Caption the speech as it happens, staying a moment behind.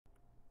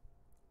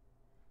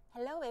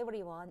Hello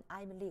everyone,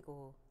 I'm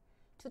Ligo.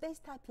 Today's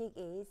topic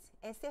is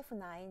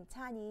SF9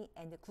 Chani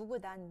and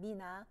Gugudan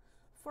Mina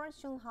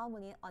fortune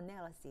harmony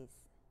analysis.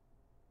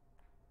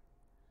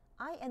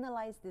 I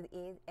analyzed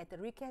it at the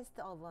request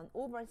of an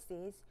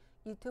overseas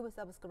YouTube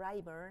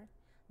subscriber.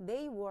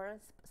 They were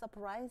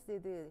surprised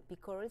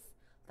because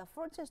the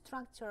fortune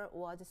structure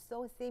was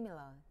so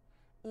similar.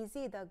 Is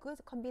it a good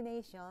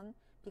combination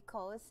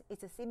because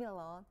it's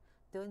similar?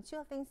 Don't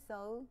you think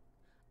so?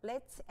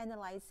 Let's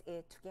analyze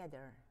it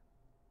together.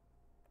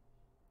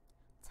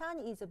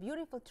 Chani is a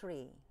beautiful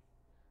tree.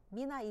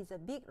 Mina is a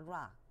big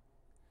rock.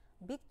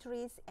 Big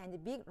trees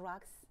and big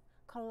rocks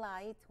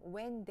collide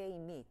when they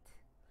meet.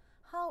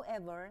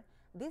 However,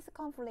 this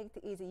conflict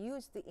is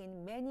used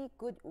in many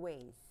good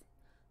ways,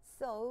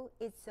 so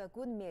it's a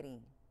good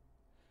meeting.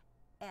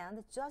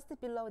 And just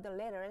below the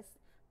letters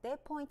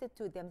that point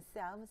to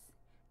themselves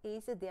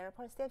is their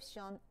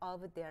perception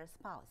of their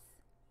spouse.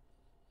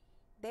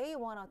 They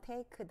want to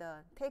take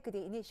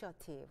the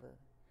initiative.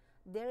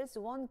 There's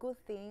one good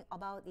thing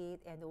about it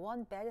and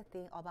one bad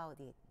thing about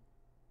it.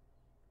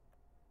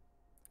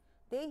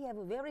 They have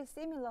very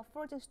similar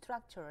fortune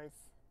structures.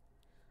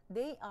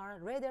 They are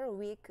rather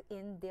weak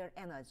in their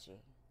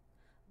energy,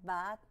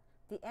 but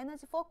the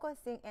energy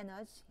focusing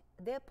energy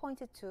they point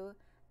to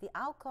the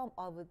outcome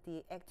of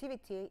the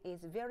activity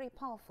is very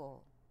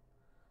powerful.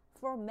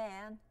 For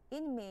men,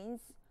 it means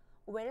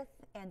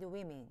wealth and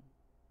women.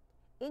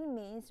 It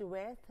means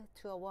wealth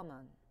to a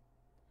woman.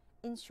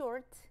 In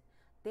short,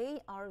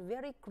 they are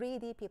very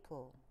greedy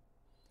people.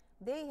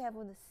 They have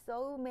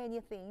so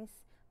many things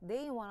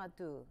they want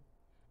to do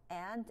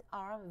and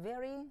are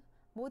very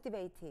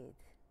motivated.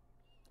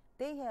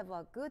 They have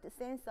a good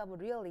sense of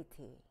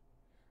reality.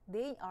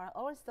 They are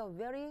also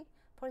very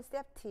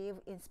perceptive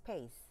in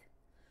space.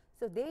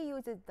 So they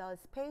use the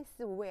space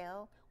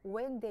well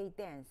when they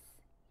dance.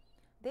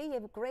 They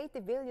have great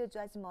value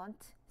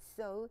judgment,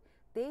 so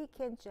they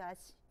can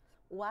judge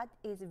what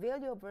is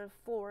valuable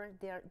for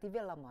their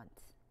development.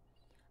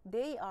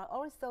 They are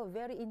also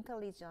very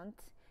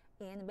intelligent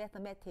in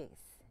mathematics.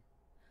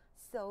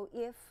 So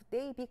if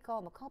they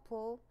become a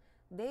couple,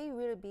 they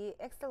will be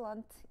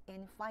excellent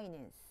in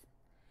finance.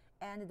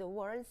 And the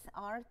world's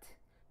art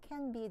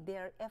can be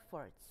their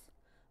efforts.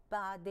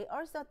 But they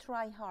also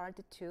try hard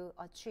to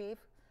achieve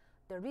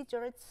the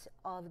results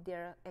of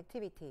their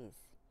activities.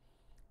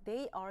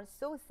 They are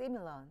so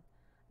similar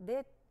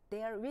that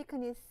their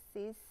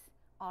weaknesses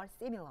are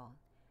similar.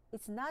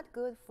 It's not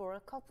good for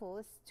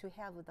couples to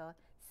have the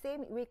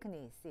same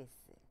weaknesses,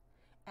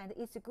 and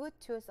it's good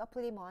to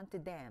supplement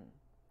them.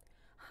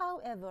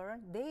 However,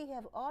 they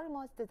have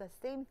almost the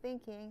same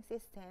thinking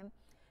system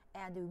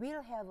and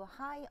will have a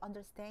high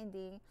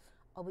understanding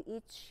of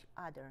each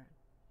other.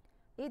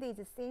 It is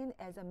seen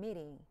as a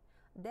meeting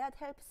that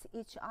helps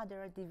each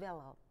other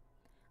develop.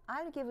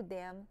 I'll give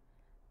them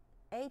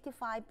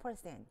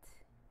 85%.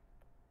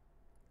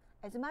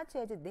 As much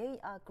as they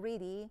are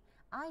greedy,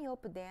 I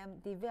hope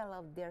them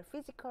develop their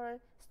physical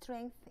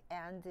strength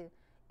and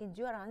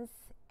endurance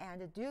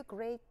and do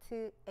great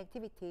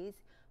activities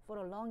for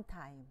a long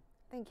time.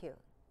 Thank you.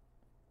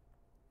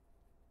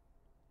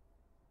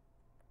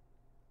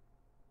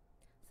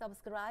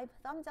 Subscribe,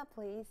 thumbs up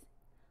please.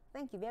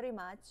 Thank you very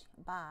much.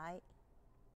 Bye.